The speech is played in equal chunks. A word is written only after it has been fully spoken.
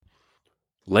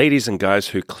ladies and guys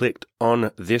who clicked on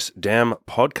this damn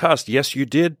podcast. Yes, you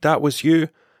did. That was you.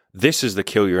 This is the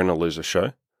Kill You're in a Loser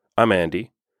show. I'm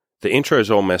Andy. The intro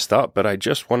is all messed up, but I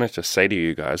just wanted to say to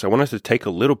you guys, I wanted to take a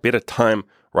little bit of time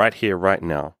right here, right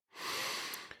now,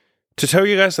 to tell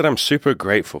you guys that I'm super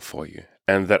grateful for you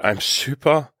and that I'm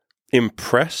super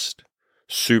impressed,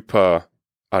 I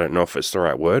don't know if it's the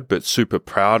right word, but super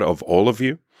proud of all of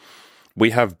you.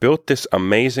 We have built this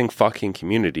amazing fucking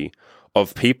community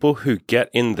of people who get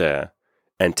in there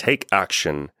and take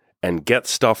action and get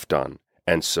stuff done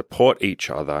and support each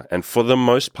other, and for the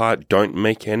most part don't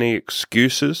make any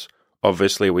excuses.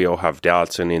 Obviously, we all have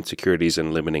doubts and insecurities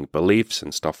and limiting beliefs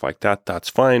and stuff like that. That's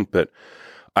fine, but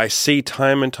I see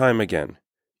time and time again,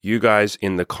 you guys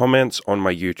in the comments on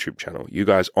my YouTube channel, you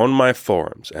guys on my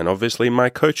forums, and obviously my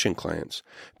coaching clients,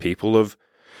 people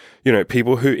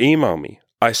who email me.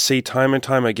 I see time and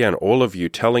time again all of you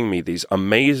telling me these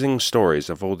amazing stories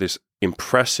of all this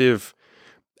impressive,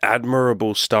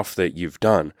 admirable stuff that you've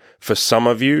done. For some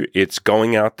of you, it's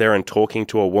going out there and talking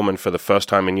to a woman for the first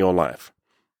time in your life.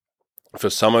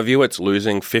 For some of you, it's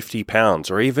losing 50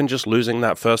 pounds or even just losing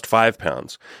that first 5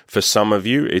 pounds. For some of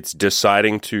you, it's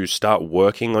deciding to start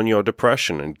working on your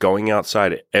depression and going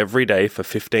outside every day for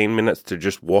 15 minutes to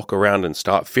just walk around and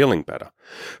start feeling better.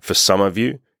 For some of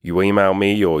you, you email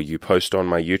me or you post on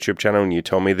my YouTube channel and you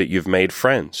tell me that you've made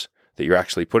friends, that you're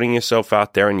actually putting yourself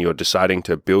out there and you're deciding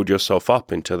to build yourself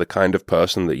up into the kind of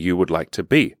person that you would like to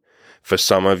be. For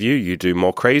some of you, you do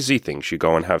more crazy things. You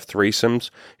go and have threesomes,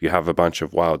 you have a bunch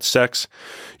of wild sex,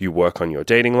 you work on your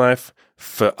dating life.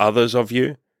 For others of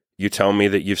you, you tell me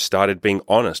that you've started being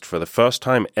honest for the first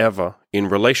time ever in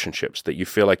relationships, that you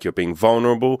feel like you're being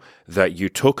vulnerable, that you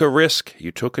took a risk,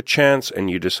 you took a chance, and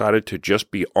you decided to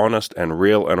just be honest and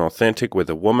real and authentic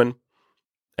with a woman.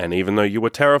 And even though you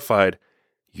were terrified,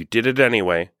 you did it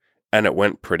anyway, and it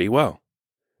went pretty well.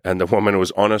 And the woman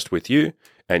was honest with you,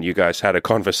 and you guys had a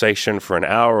conversation for an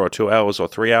hour or 2 hours or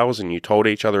 3 hours, and you told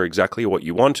each other exactly what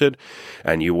you wanted,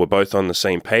 and you were both on the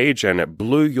same page, and it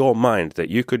blew your mind that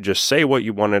you could just say what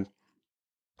you wanted,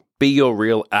 be your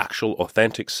real, actual,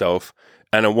 authentic self,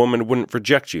 and a woman wouldn't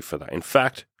reject you for that. In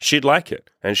fact, she'd like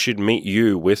it, and she'd meet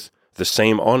you with the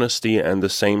same honesty and the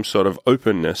same sort of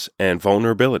openness and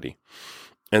vulnerability.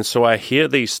 And so I hear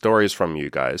these stories from you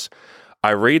guys.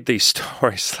 I read these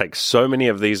stories, like so many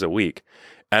of these a week,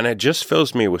 and it just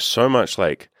fills me with so much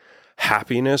like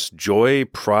happiness, joy,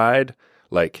 pride,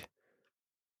 like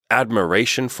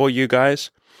admiration for you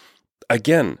guys.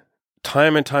 Again,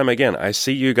 time and time again, I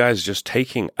see you guys just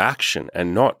taking action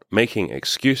and not making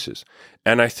excuses.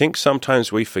 And I think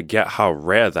sometimes we forget how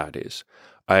rare that is.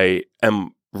 I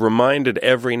am reminded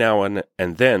every now and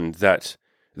then that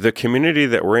the community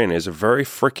that we're in is a very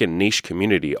freaking niche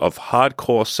community of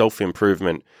hardcore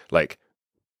self-improvement, like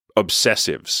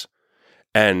obsessives.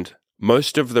 And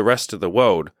most of the rest of the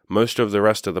world, most of the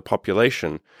rest of the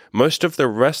population, most of the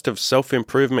rest of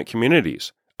self-improvement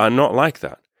communities are not like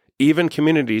that. Even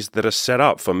communities that are set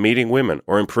up for meeting women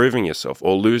or improving yourself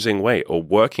or losing weight or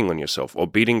working on yourself or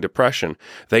beating depression,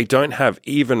 they don't have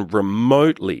even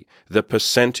remotely the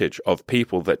percentage of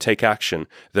people that take action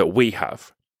that we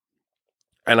have.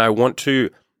 And I want to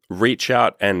reach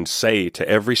out and say to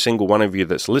every single one of you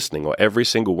that's listening or every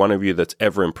single one of you that's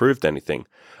ever improved anything,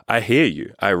 I hear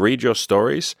you. I read your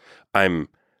stories. I'm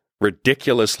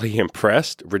ridiculously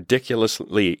impressed,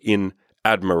 ridiculously in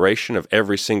admiration of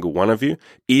every single one of you,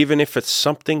 even if it's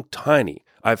something tiny.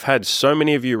 I've had so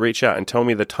many of you reach out and tell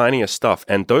me the tiniest stuff,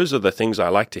 and those are the things I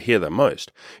like to hear the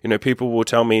most. People will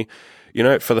tell me,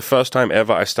 for the first time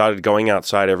ever, I started going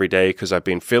outside every day because I've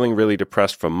been feeling really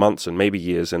depressed for months and maybe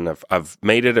years, and I've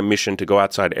made it a mission to go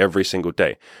outside every single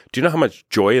day. Do you know how much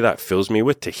joy that fills me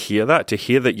with to hear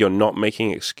that you're not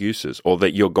making excuses or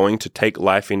that you're going to take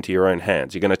life into your own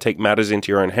hands? You're going to take matters into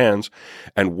your own hands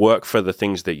and work for the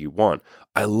things that you want.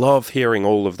 I love hearing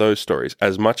all of those stories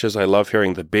as much as I love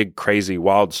hearing the big, crazy,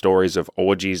 wild stories of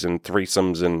orgies and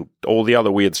threesomes and all the other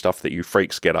weird stuff that you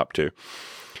freaks get up to.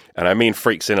 And I mean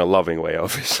freaks in a loving way,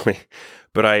 obviously.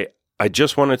 But I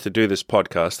just wanted to do this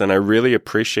podcast, and I really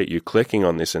appreciate you clicking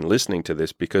on this and listening to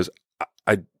this because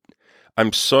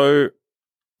I'm so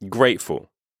grateful.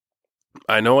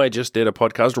 I know I just did a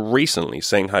podcast recently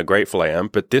saying how grateful I am,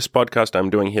 but this podcast I'm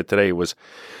doing here today was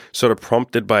sort of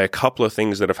prompted by a couple of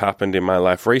things that have happened in my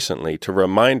life recently to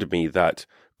remind me that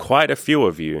quite a few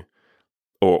of you,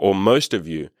 or most of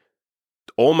you,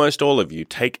 almost all of you,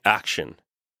 take action.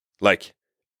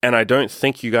 And I don't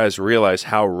think you guys realize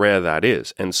how rare that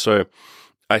is. And so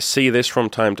I see this from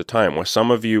time to time where some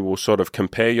of you will sort of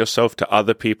compare yourself to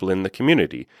other people in the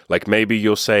community. Like maybe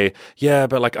you'll say, yeah,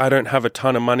 but like I don't have a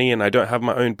ton of money and I don't have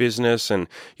my own business and,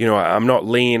 you know, I'm not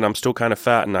lean, I'm still kind of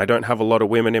fat and I don't have a lot of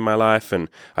women in my life and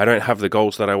I don't have the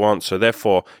goals that I want. So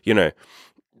therefore, you know,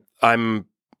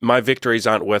 my victories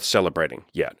aren't worth celebrating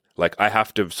yet. Like I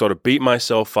have to sort of beat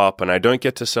myself up and I don't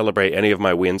get to celebrate any of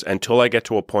my wins until I get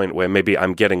to a point where maybe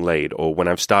I'm getting laid or when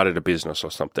I've started a business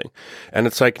or something. And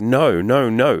it's like, no.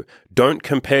 Don't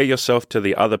compare yourself to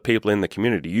the other people in the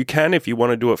community. You can if you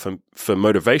want to do it for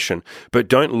motivation, but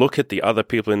don't look at the other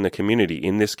people in the community,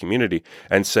 in this community,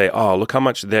 and say, oh, look how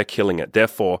much they're killing it.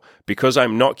 Therefore, because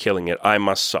I'm not killing it, I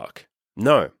must suck.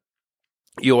 No.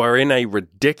 You are in a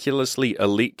ridiculously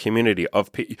elite community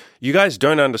of people. You guys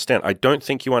don't understand. I don't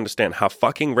think you understand how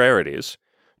fucking rare it is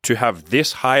to have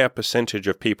this higher percentage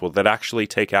of people that actually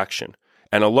take action.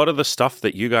 And a lot of the stuff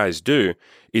that you guys do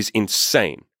is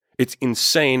insane. It's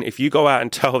insane if you go out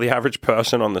and tell the average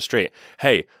person on the street,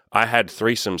 hey, I had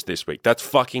threesomes this week. That's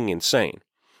fucking insane.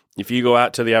 If you go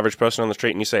out to the average person on the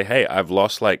street and you say, hey, I've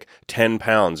lost like 10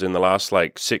 pounds in the last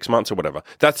like 6 months or whatever,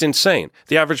 that's insane.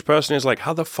 The average person is like,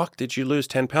 how the fuck did you lose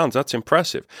 10 pounds? That's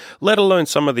impressive. Let alone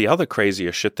some of the other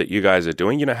crazier shit that you guys are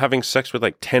doing, you know, having sex with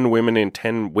like 10 women in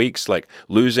 10 weeks, like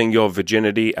losing your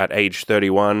virginity at age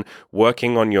 31,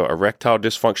 working on your erectile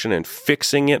dysfunction and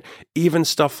fixing it, even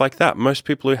stuff like that. Most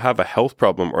people who have a health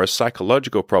problem or a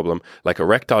psychological problem, like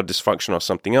erectile dysfunction or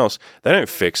something else, they don't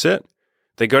fix it.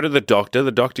 They go to the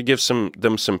doctor gives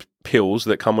them some pills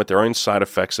that come with their own side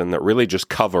effects and that really just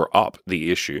cover up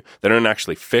the issue. They don't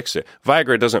actually fix it.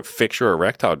 Viagra doesn't fix your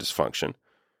erectile dysfunction.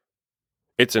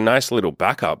 It's a nice little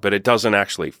backup, but it doesn't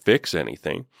actually fix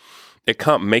anything. It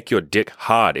can't make your dick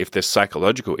hard if there's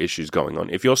psychological issues going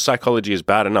on. If your psychology is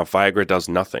bad enough, Viagra does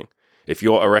nothing. If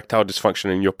your erectile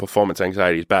dysfunction and your performance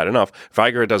anxiety is bad enough,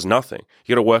 Viagra does nothing.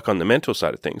 You got to work on the mental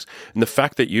side of things. And the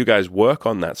fact that you guys work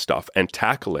on that stuff and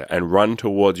tackle it and run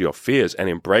towards your fears and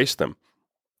embrace them.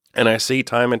 And I see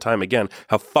time and time again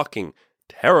how fucking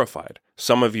terrified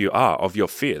some of you are of your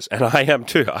fears. And I am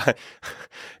too.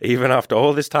 Even after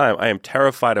all this time, I am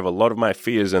terrified of a lot of my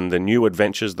fears and the new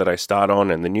adventures that I start on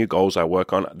and the new goals I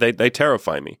work on. They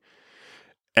terrify me.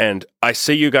 And I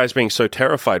see you guys being so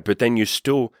terrified, but then you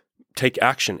still take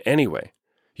action anyway.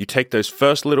 You take those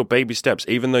first little baby steps,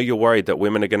 even though you're worried that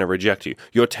women are going to reject you.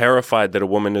 You're terrified that a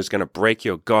woman is going to break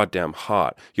your goddamn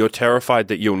heart. You're terrified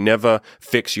that you'll never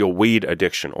fix your weed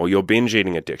addiction or your binge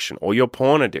eating addiction or your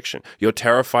porn addiction. You're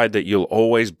terrified that you'll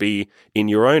always be, in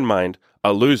your own mind,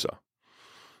 a loser.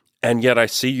 And yet I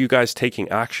see you guys taking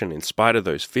action in spite of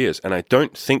those fears, and I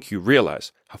don't think you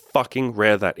realize how fucking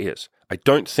rare that is. I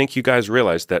don't think you guys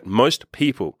realize that most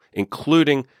people,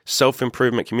 including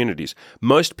self-improvement communities,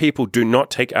 most people do not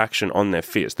take action on their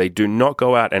fears. They do not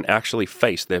go out and actually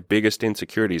face their biggest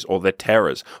insecurities or their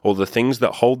terrors or the things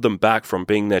that hold them back from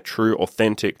being their true,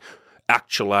 authentic,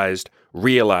 actualized,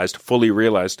 realized, fully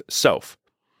realized self.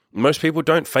 Most people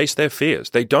don't face their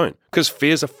fears. They don't, because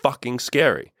fears are fucking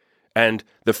scary. And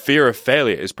the fear of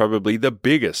failure is probably the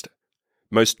biggest,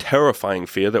 most terrifying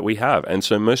fear that we have. And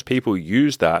so most people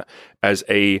use that as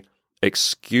a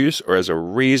excuse or as a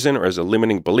reason or as a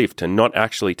limiting belief to not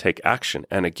actually take action.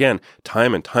 And again,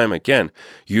 time and time again,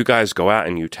 you guys go out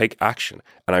and you take action.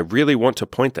 And I really want to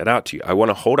point that out to you. I want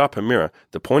to hold up a mirror.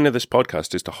 The point of this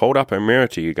podcast is to hold up a mirror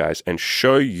to you guys and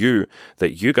show you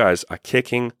that you guys are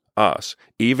kicking ass.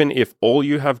 Even if all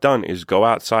you have done is go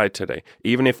outside today,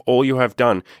 even if all you have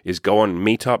done is go on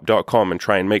meetup.com and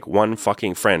try and make one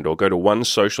fucking friend or go to one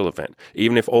social event,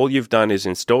 even if all you've done is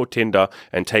install Tinder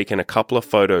and taken a couple of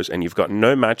photos and you've got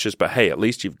no matches, but hey, at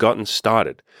least you've gotten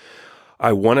started.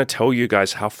 I want to tell you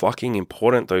guys how fucking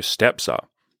important those steps are.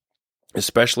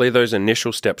 Especially those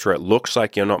initial steps where it looks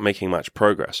like you're not making much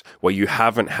progress, where you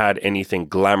haven't had anything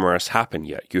glamorous happen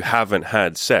yet. You haven't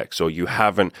had sex, or you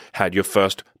haven't had your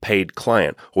first paid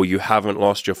client, or you haven't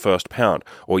lost your first pound,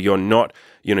 or you're not,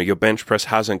 your bench press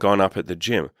hasn't gone up at the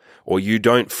gym, or you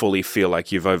don't fully feel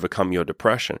like you've overcome your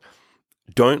depression.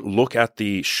 Don't look at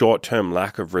the short-term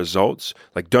lack of results.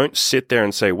 Like, don't sit there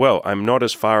and say, well, I'm not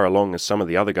as far along as some of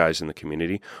the other guys in the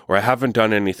community, or I haven't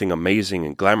done anything amazing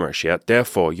and glamorous yet.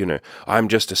 Therefore, I'm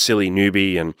just a silly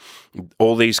newbie and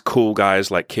all these cool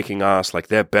guys like kicking ass, like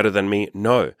they're better than me.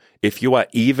 No. If you are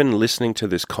even listening to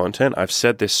this content, I've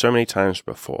said this so many times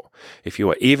before. If you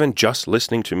are even just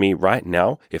listening to me right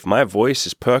now, if my voice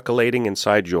is percolating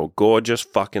inside your gorgeous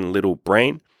fucking little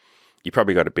brain, you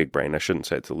probably got a big brain. I shouldn't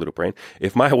say it's a little brain.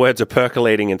 If my words are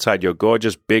percolating inside your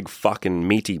gorgeous, big, fucking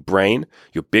meaty brain,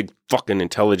 your big, fucking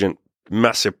intelligent,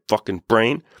 massive fucking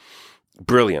brain,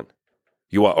 brilliant.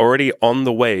 You are already on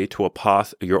the way to a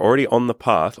path. You're already on the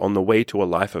path, on the way to a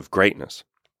life of greatness.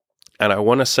 And I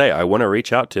want to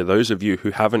reach out to those of you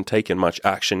who haven't taken much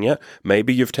action yet.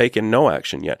 Maybe you've taken no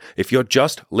action yet. If you're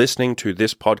just listening to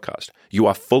this podcast, you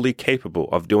are fully capable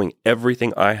of doing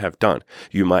everything I have done.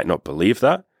 You might not believe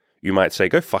that. You might say,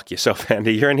 go fuck yourself,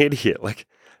 Andy. You're an idiot. Like,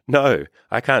 no,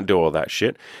 I can't do all that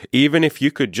shit. Even if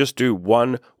you could just do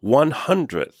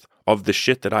 1/100th of the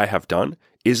shit that I have done,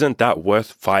 isn't that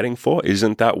worth fighting for?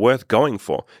 Isn't that worth going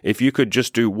for? If you could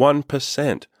just do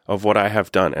 1% of what I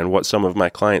have done and what some of my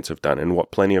clients have done and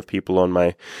what plenty of people on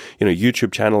my,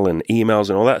 YouTube channel and emails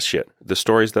and all that shit, the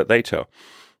stories that they tell,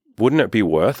 wouldn't it be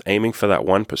worth aiming for that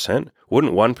 1%?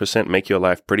 Wouldn't 1% make your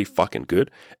life pretty fucking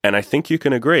good? And I think you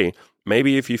can agree,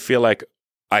 maybe if you feel like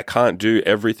I can't do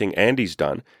everything Andy's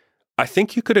done, I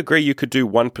think you could agree you could do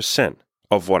 1%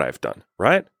 of what I've done,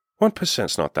 right?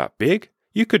 1%'s not that big.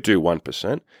 You could do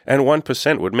 1%, and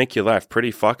 1% would make your life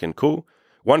pretty fucking cool.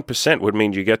 1% would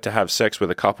mean you get to have sex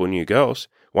with a couple new girls.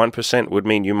 1% would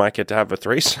mean you might get to have a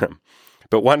threesome.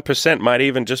 But 1% might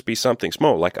even just be something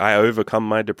small, like I overcome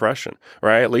my depression, or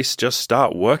I at least just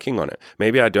start working on it.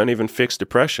 Maybe I don't even fix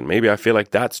depression. Maybe I feel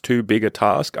like that's too big a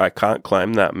task. I can't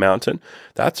climb that mountain.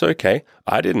 That's okay.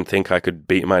 I didn't think I could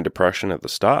beat my depression at the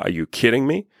start. Are you kidding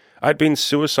me? I'd been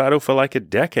suicidal for like a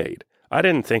decade. I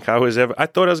didn't think I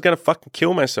thought I was going to fucking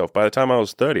kill myself by the time I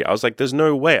was 30. I was like, there's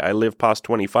no way I live past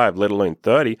 25, let alone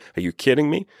 30. Are you kidding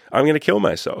me? I'm going to kill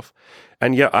myself.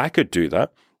 And yeah, I could do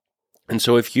that. And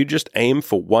so if you just aim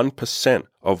for 1%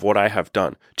 of what I have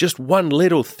done, just one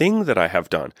little thing that I have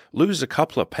done, lose a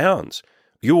couple of pounds.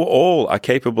 You all are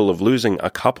capable of losing a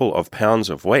couple of pounds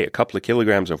of weight, a couple of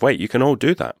kilograms of weight. You can all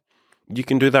do that. You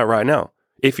can do that right now.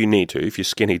 If you need to. If you're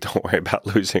skinny, don't worry about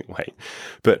losing weight.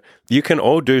 But you can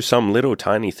all do some little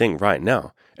tiny thing right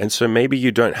now. And so maybe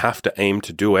you don't have to aim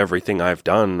to do everything I've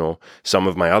done or some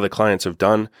of my other clients have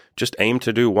done. Just aim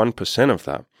to do 1% of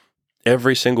that.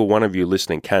 Every single one of you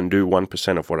listening can do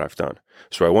 1% of what I've done.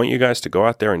 So I want you guys to go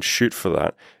out there and shoot for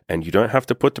that. And you don't have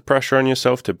to put the pressure on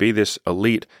yourself to be this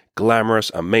elite, glamorous,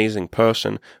 amazing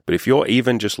person. But if you're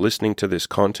even just listening to this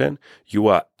content, you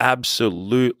are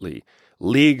absolutely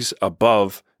leagues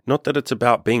above, not that it's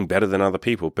about being better than other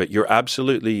people, but you're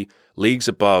absolutely leagues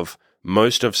above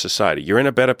most of society. You're in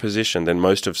a better position than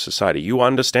most of society. You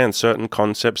understand certain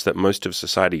concepts that most of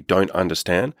society don't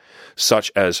understand,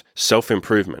 such as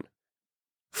self-improvement.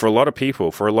 For a lot of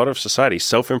people, for a lot of society,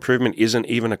 self-improvement isn't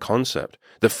even a concept.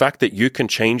 The fact that you can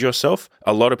change yourself,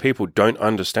 a lot of people don't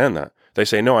understand that. They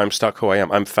say, no, I'm stuck who I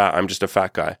am. I'm fat. I'm just a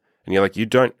fat guy. And you're like,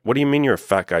 what do you mean you're a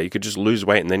fat guy? You could just lose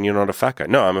weight and then you're not a fat guy.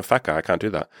 No, I'm a fat guy. I can't do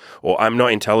that. Or I'm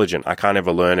not intelligent. I can't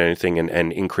ever learn anything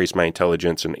and increase my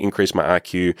intelligence and increase my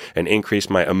IQ and increase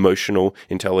my emotional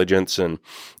intelligence and,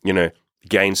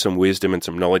 gain some wisdom and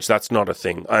some knowledge. That's not a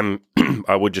thing.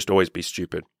 I would just always be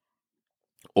stupid.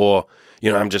 Or,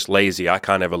 I'm just lazy. I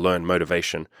can't ever learn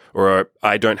motivation. Or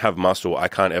I don't have muscle. I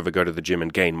can't ever go to the gym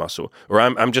and gain muscle. Or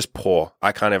I'm just poor.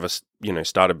 I can't ever,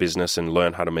 start a business and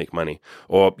learn how to make money.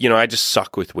 Or, I just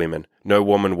suck with women. No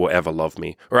woman will ever love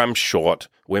me. Or I'm short.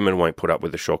 Women won't put up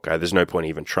with a short guy. There's no point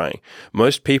even trying.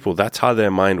 Most people, that's how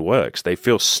their mind works. They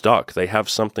feel stuck. They have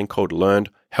something called learned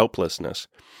helplessness,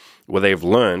 where they've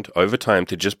learned over time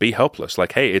to just be helpless.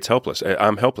 Like, hey, it's helpless.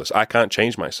 I'm helpless. I can't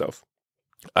change myself.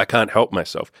 I can't help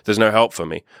myself. There's no help for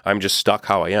me. I'm just stuck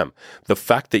how I am. The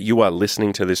fact that you are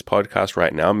listening to this podcast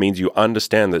right now means you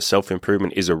understand that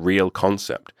self-improvement is a real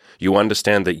concept. You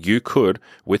understand that you could,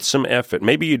 with some effort,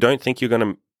 maybe you don't think you're going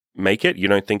to make it, you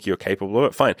don't think you're capable of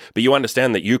it, fine. But you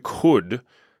understand that you could,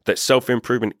 that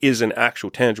self-improvement is an actual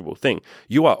tangible thing.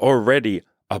 You are already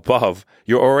above,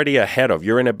 you're already ahead of,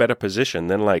 you're in a better position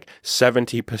than like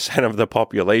 70% of the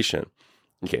population.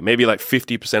 Okay, maybe like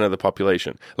 50% of the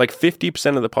population. Like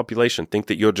 50% of the population think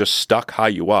that you're just stuck how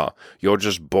you are. You're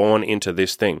just born into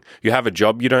this thing. You have a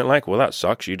job you don't like? Well, that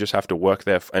sucks. You just have to work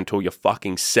there until you're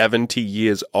fucking 70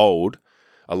 years old.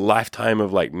 A lifetime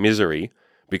of like misery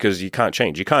because you can't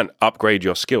change. You can't upgrade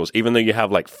your skills, even though you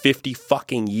have like 50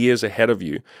 fucking years ahead of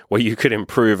you where you could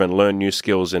improve and learn new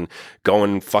skills and go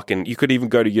and you could even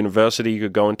go to university, you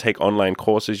could go and take online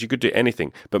courses, you could do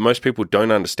anything. But most people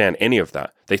don't understand any of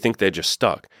that. They think they're just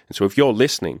stuck. And so if you're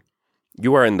listening,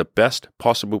 you are in the best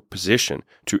possible position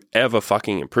to ever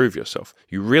fucking improve yourself.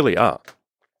 You really are.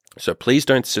 So please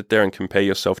don't sit there and compare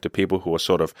yourself to people who are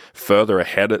sort of further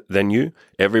ahead than you.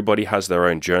 Everybody has their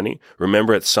own journey.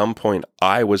 Remember, at some point,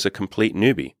 I was a complete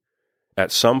newbie.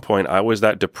 At some point, I was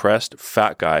that depressed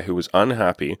fat guy who was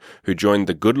unhappy, who joined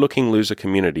the good-looking loser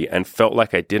community and felt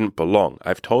like I didn't belong.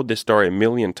 I've told this story a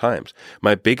million times.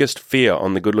 My biggest fear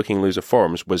on the good-looking loser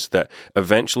forums was that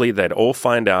eventually they'd all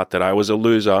find out that I was a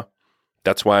loser.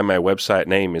 That's why my website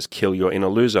name is Kill Your Inner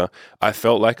Loser. I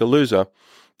felt like a loser,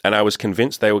 and I was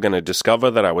convinced they were going to discover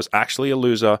that I was actually a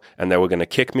loser, and they were going to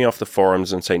kick me off the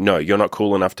forums and say, no, you're not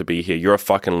cool enough to be here. You're a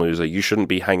fucking loser. You shouldn't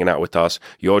be hanging out with us.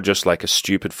 You're just like a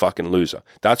stupid fucking loser.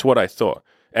 That's what I thought.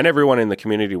 And everyone in the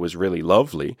community was really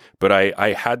lovely, but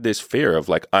I had this fear of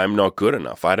like, I'm not good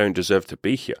enough. I don't deserve to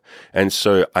be here. And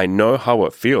so I know how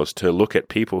it feels to look at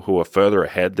people who are further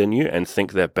ahead than you and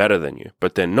think they're better than you,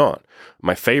 but they're not.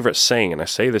 My favorite saying, and I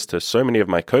say this to so many of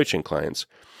my coaching clients,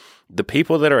 the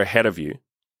people that are ahead of you,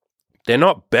 they're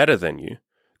not better than you.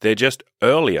 They're just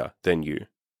earlier than you.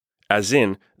 As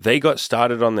in, they got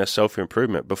started on their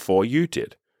self-improvement before you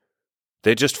did.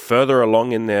 They're just further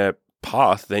along in their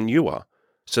path than you are.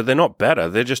 So they're not better,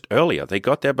 they're just earlier. They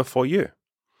got there before you.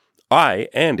 I,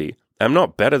 Andy, am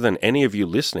not better than any of you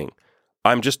listening.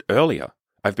 I'm just earlier.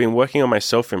 I've been working on my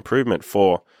self-improvement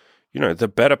for,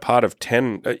 the better part of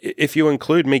 10, if you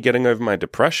include me getting over my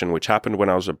depression, which happened when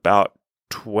I was about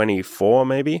 24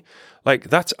 maybe, like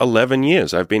that's 11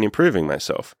 years I've been improving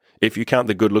myself. If you count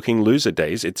the good-looking loser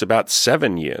days, it's about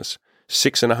 7 years,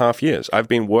 6.5 years. I've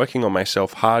been working on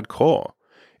myself hardcore.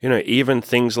 Even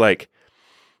things like,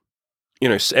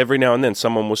 every now and then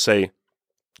someone will say,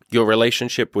 your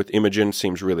relationship with Imogen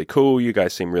seems really cool. You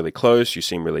guys seem really close. You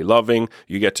seem really loving.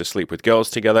 You get to sleep with girls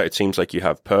together. It seems like you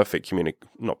have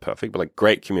not perfect, but like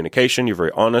great communication. You're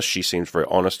very honest. She seems very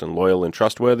honest and loyal and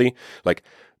trustworthy. Like,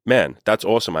 man, that's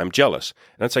awesome. I'm jealous.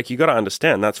 And it's like, you got to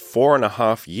understand that's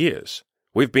 4.5 years.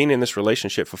 We've been in this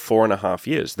relationship for 4.5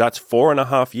 years. That's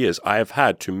 4.5 years I have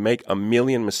had to make a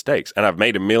million mistakes. And I've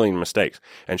made a million mistakes.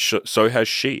 And so has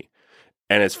she.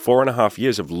 And it's 4.5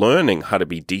 years of learning how to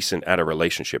be decent at a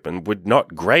relationship. And we're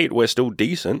not great. We're still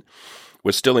decent.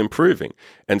 We're still improving.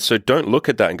 And so don't look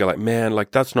at that and go like, man,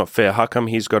 like that's not fair. How come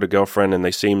he's got a girlfriend and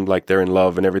they seem like they're in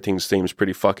love and everything seems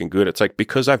pretty fucking good? It's like,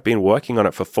 because I've been working on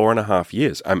it for 4.5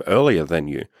 years. I'm earlier than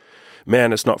you.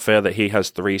 Man, it's not fair that he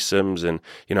has threesomes and,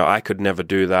 I could never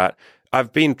do that.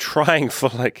 I've been trying for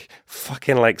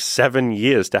fucking 7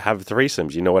 years to have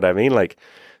threesomes. You know what I mean?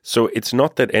 So it's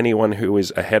not that anyone who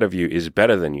is ahead of you is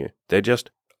better than you. They're just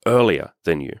earlier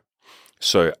than you.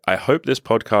 So I hope this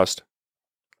podcast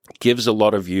gives a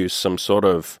lot of you some sort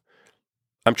of,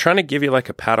 I'm trying to give you like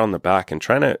a pat on the back and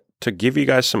trying to give you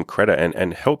guys some credit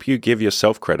and help you give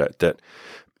yourself credit that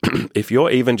if you're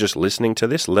even just listening to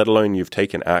this, let alone you've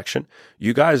taken action,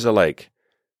 you guys are like,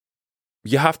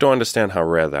 you have to understand how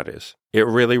rare that is. It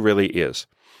really, really is.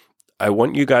 I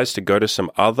want you guys to go to some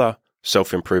other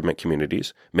self-improvement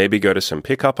communities, maybe go to some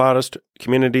pickup artist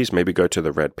communities, maybe go to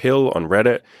the Red Pill on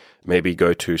Reddit, maybe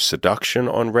go to Seduction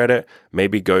on Reddit,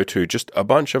 maybe go to just a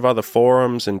bunch of other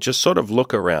forums and just sort of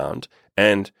look around.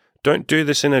 And don't do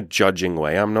this in a judging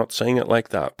way. I'm not saying it like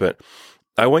that, but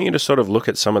I want you to sort of look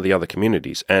at some of the other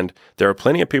communities. And there are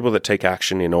plenty of people that take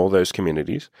action in all those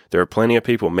communities. There are plenty of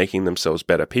people making themselves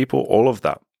better people, all of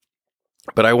that.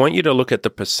 But I want you to look at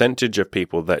the percentage of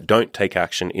people that don't take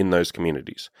action in those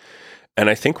communities.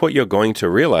 And I think what you're going to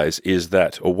realize is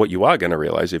that, or what you are going to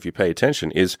realize if you pay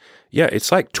attention is,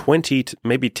 it's like 20,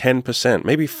 maybe 10%,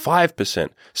 maybe 5%,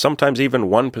 sometimes even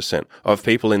 1% of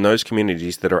people in those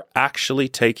communities that are actually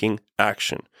taking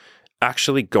action,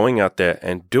 actually going out there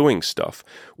and doing stuff.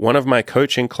 One of my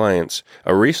coaching clients,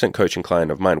 a recent coaching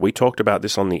client of mine, we talked about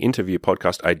this on the interview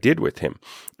podcast I did with him.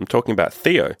 I'm talking about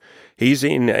Theo. He's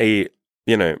in a,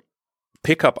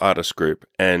 pickup artist group,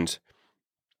 and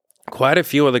quite a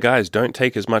few of the guys don't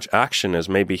take as much action as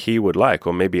maybe he would like,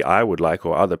 or maybe I would like,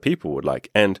 or other people would like.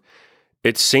 And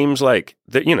it seems like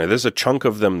that, there's a chunk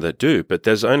of them that do, but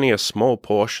there's only a small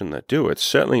portion that do. It's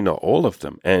certainly not all of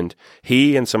them. And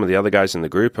he and some of the other guys in the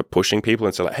group are pushing people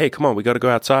and say like, hey, come on, we got to go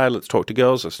outside. Let's talk to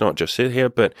girls. Let's not just sit here.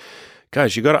 But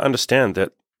guys, you got to understand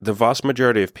that the vast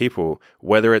majority of people,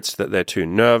 whether it's that they're too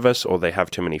nervous or they have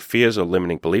too many fears or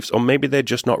limiting beliefs, or maybe they're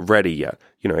just not ready yet.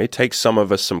 It takes some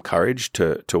of us some courage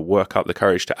to work up the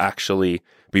courage to actually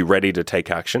be ready to take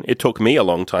action. It took me a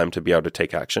long time to be able to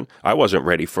take action. I wasn't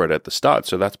ready for it at the start,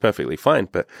 so that's perfectly fine.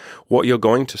 But what you're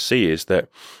going to see is that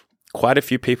quite a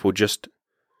few people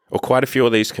quite a few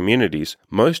of these communities,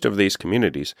 most of these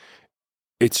communities,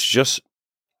 it's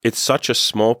such a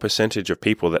small percentage of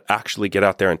people that actually get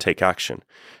out there and take action.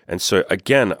 And so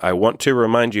again, I want to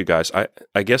remind you guys,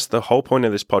 I guess the whole point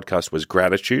of this podcast was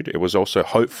gratitude. It was also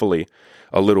hopefully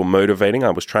a little motivating. I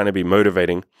was trying to be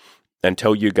motivating and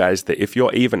tell you guys that if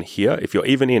you're even here, if you're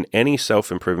even in any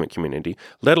self-improvement community,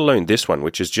 let alone this one,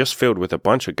 which is just filled with a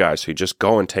bunch of guys who just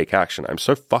go and take action. I'm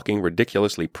so fucking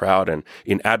ridiculously proud and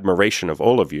in admiration of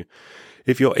all of you.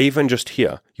 If you're even just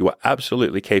here, you are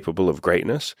absolutely capable of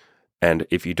greatness. And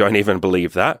if you don't even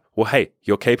believe that, well, hey,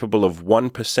 you're capable of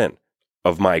 1%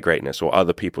 of my greatness or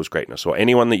other people's greatness, or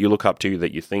anyone that you look up to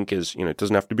that you think is, it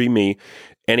doesn't have to be me,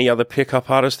 any other pickup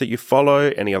artist that you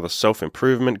follow, any other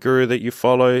self-improvement guru that you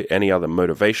follow, any other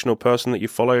motivational person that you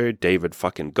follow, David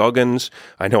fucking Goggins.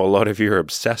 I know a lot of you are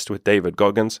obsessed with David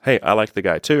Goggins. Hey, I like the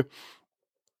guy too.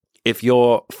 If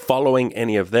you're following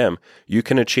any of them, you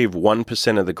can achieve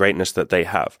 1% of the greatness that they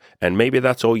have. And maybe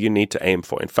that's all you need to aim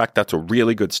for. In fact, that's a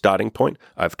really good starting point.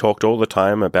 I've talked all the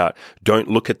time about don't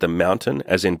look at the mountain,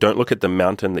 as in don't look at the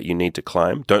mountain that you need to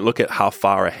climb. Don't look at how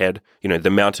far ahead,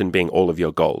 the mountain being all of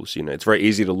your goals. It's very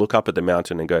easy to look up at the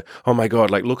mountain and go, oh my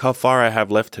God, like look how far I have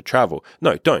left to travel.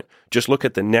 No, don't. Just look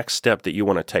at the next step that you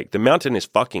want to take. The mountain is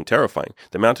fucking terrifying.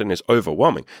 The mountain is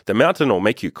overwhelming. The mountain will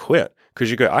make you quit. Because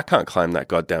you go, I can't climb that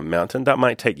goddamn mountain. That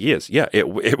might take years. Yeah,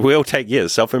 it will take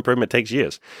years. Self-improvement takes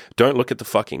years. Don't look at the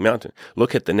fucking mountain.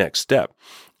 Look at the next step.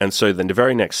 And so then the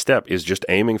very next step is just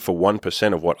aiming for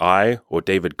 1% of what I or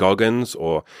David Goggins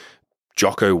or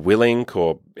Jocko Willink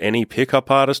or any pickup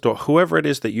artist or whoever it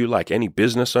is that you like, any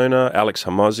business owner, Alex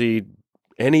Hormozi,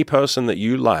 any person that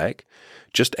you like,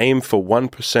 just aim for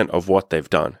 1% of what they've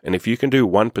done. And if you can do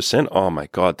 1%, oh my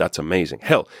God, that's amazing.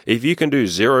 Hell, if you can do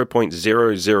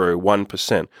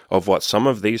 0.001% of what some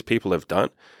of these people have done,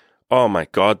 oh my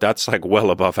God, that's like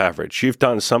well above average. You've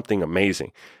done something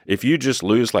amazing. If you just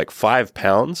lose like 5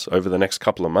 pounds over the next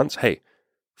couple of months, hey,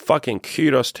 fucking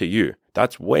kudos to you.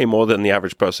 That's way more than the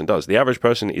average person does. The average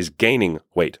person is gaining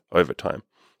weight over time.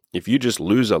 If you just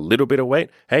lose a little bit of weight,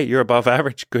 hey, you're above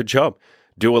average. Good job.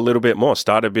 Do a little bit more.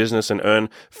 Start a business and earn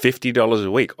 $50 a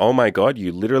week. Oh my God,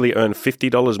 you literally earn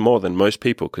 $50 more than most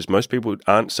people because most people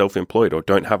aren't self-employed or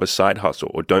don't have a side hustle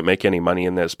or don't make any money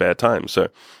in their spare time. So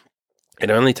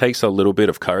it only takes a little bit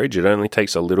of courage. It only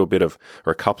takes a little bit of,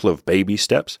 or a couple of baby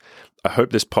steps. I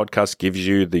hope this podcast gives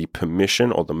you the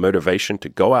permission or the motivation to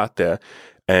go out there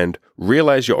and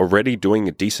realize you're already doing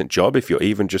a decent job if you're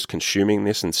even just consuming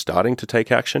this and starting to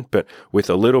take action. But with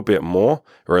a little bit more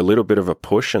or a little bit of a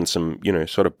push and some,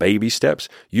 sort of baby steps,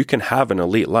 you can have an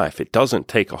elite life. It doesn't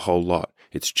take a whole lot.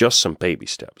 It's just some baby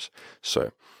steps.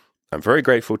 So I'm very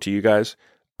grateful to you guys.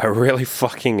 I really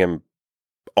fucking am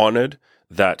honored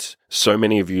that so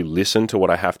many of you listen to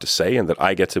what I have to say and that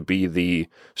I get to be the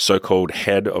so-called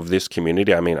head of this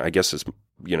community. I mean, I guess it's,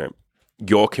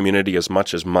 your community as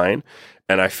much as mine.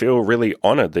 And I feel really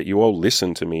honored that you all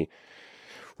listen to me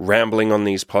rambling on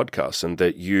these podcasts and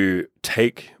that you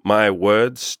take my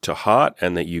words to heart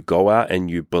and that you go out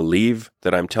and you believe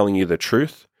that I'm telling you the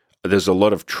truth. There's a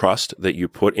lot of trust that you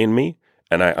put in me,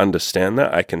 and I understand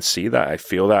that. I can see that. I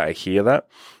feel that. I hear that.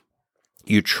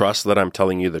 You trust that I'm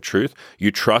telling you the truth. You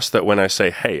trust that when I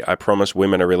say, hey, I promise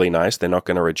women are really nice, they're not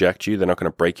going to reject you, they're not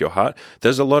going to break your heart.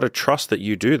 There's a lot of trust that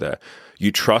you do there.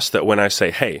 You trust that when I say,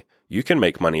 hey, you can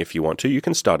make money if you want to, you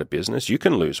can start a business, you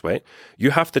can lose weight. You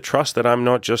have to trust that I'm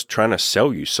not just trying to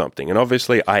sell you something. And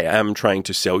obviously I am trying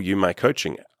to sell you my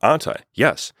coaching, aren't I?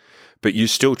 Yes. But you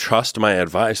still trust my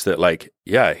advice that like,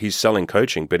 yeah, he's selling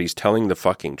coaching, but he's telling the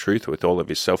fucking truth with all of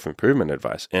his self-improvement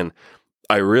advice. And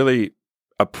I really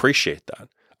appreciate that.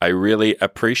 I really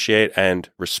appreciate and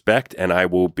respect, and I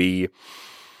will be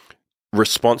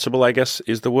responsible, I guess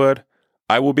is the word.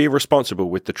 I will be responsible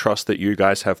with the trust that you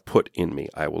guys have put in me.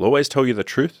 I will always tell you the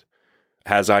truth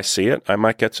as I see it. I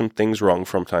might get some things wrong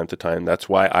from time to time. That's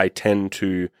why I tend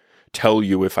to tell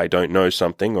you if I don't know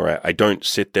something, or I don't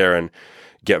sit there and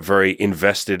get very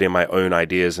invested in my own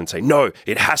ideas and say, no,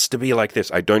 it has to be like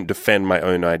this. I don't defend my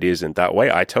own ideas in that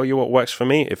way. I tell you what works for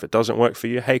me. If it doesn't work for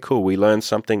you, hey, cool, we learned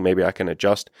something. Maybe I can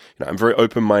adjust. I'm very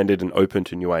open-minded and open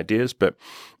to new ideas, but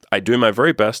I do my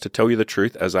very best to tell you the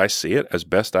truth as I see it, as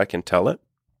best I can tell it,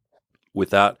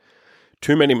 without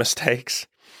too many mistakes.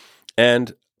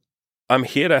 And I'm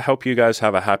here to help you guys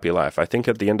have a happy life. I think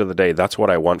at the end of the day, that's what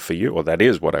I want for you, or that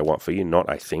is what I want for you, not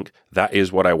I think. That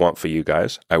is what I want for you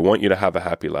guys. I want you to have a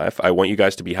happy life. I want you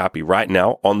guys to be happy right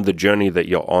now on the journey that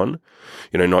you're on,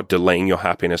 not delaying your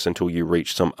happiness until you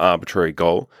reach some arbitrary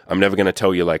goal. I'm never going to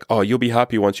tell you like, oh, you'll be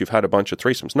happy once you've had a bunch of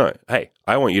threesomes. No, hey,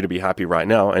 I want you to be happy right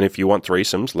now. And if you want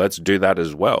threesomes, let's do that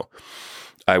as well.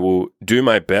 I will do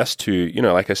my best to,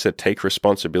 like I said, take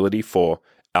responsibility for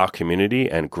our community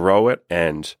and grow it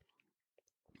and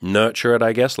nurture it,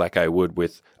 I guess, like I would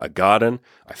with a garden.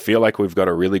 I feel like we've got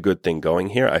a really good thing going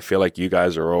here. I feel like you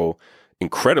guys are all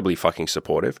incredibly fucking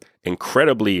supportive,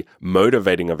 incredibly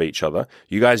motivating of each other.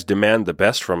 You guys demand the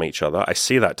best from each other. I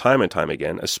see that time and time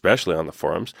again, especially on the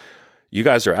forums. You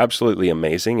guys are absolutely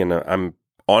amazing, and I'm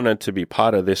honored to be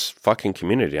part of this fucking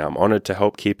community. I'm honored to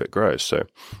help keep it grow. So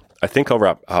I think I'll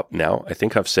wrap up now. I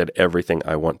think I've said everything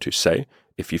I want to say.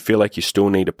 If you feel like you still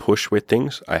need a push with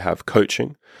things, I have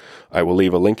coaching. I will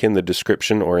leave a link in the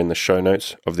description or in the show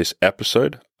notes of this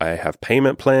episode. I have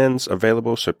payment plans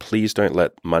available, so please don't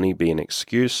let money be an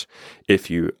excuse.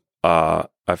 If you are,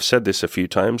 I've said this a few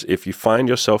times, if you find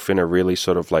yourself in a really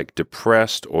sort of like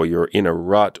depressed, or you're in a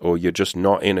rut, or you're just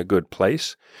not in a good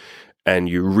place, and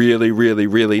you really, really,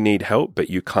 really need help, but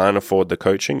you can't afford the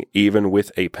coaching, even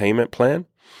with a payment plan,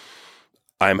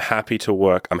 I'm happy to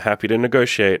work. I'm happy to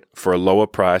negotiate for a lower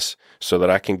price so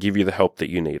that I can give you the help that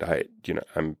you need.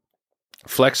 I'm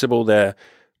flexible there.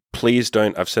 Please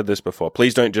don't, I've said this before,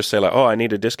 please don't just say like, oh, I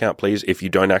need a discount, please, if you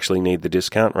don't actually need the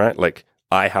discount, right? Like,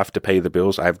 I have to pay the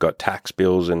bills. I've got tax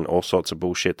bills and all sorts of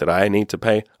bullshit that I need to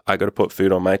pay. I got to put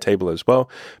food on my table as well.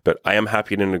 But I am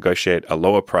happy to negotiate a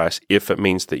lower price if it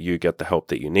means that you get the help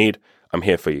that you need. I'm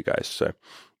here for you guys. So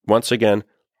once again,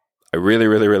 I really,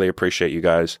 really, really appreciate you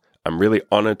guys. I'm really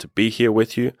honored to be here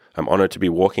with you. I'm honored to be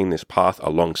walking this path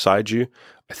alongside you.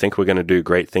 I think we're going to do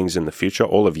great things in the future.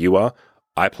 All of you are.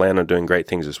 I plan on doing great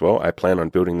things as well. I plan on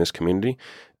building this community.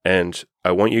 And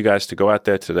I want you guys to go out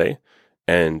there today.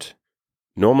 And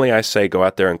normally I say go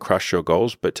out there and crush your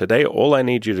goals. But today, all I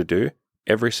need you to do,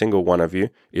 every single one of you,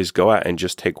 is go out and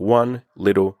just take one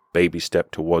little baby step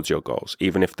towards your goals.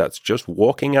 Even if that's just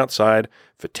walking outside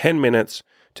for 10 minutes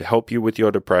to help you with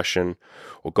your depression,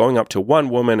 or going up to one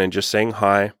woman and just saying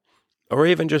hi, or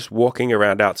even just walking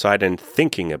around outside and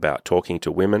thinking about talking to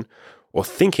women, or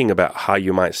thinking about how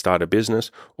you might start a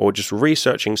business, or just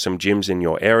researching some gyms in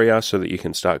your area so that you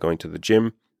can start going to the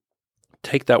gym.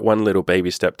 Take that one little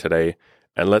baby step today,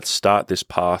 and let's start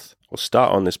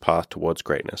on this path towards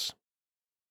greatness.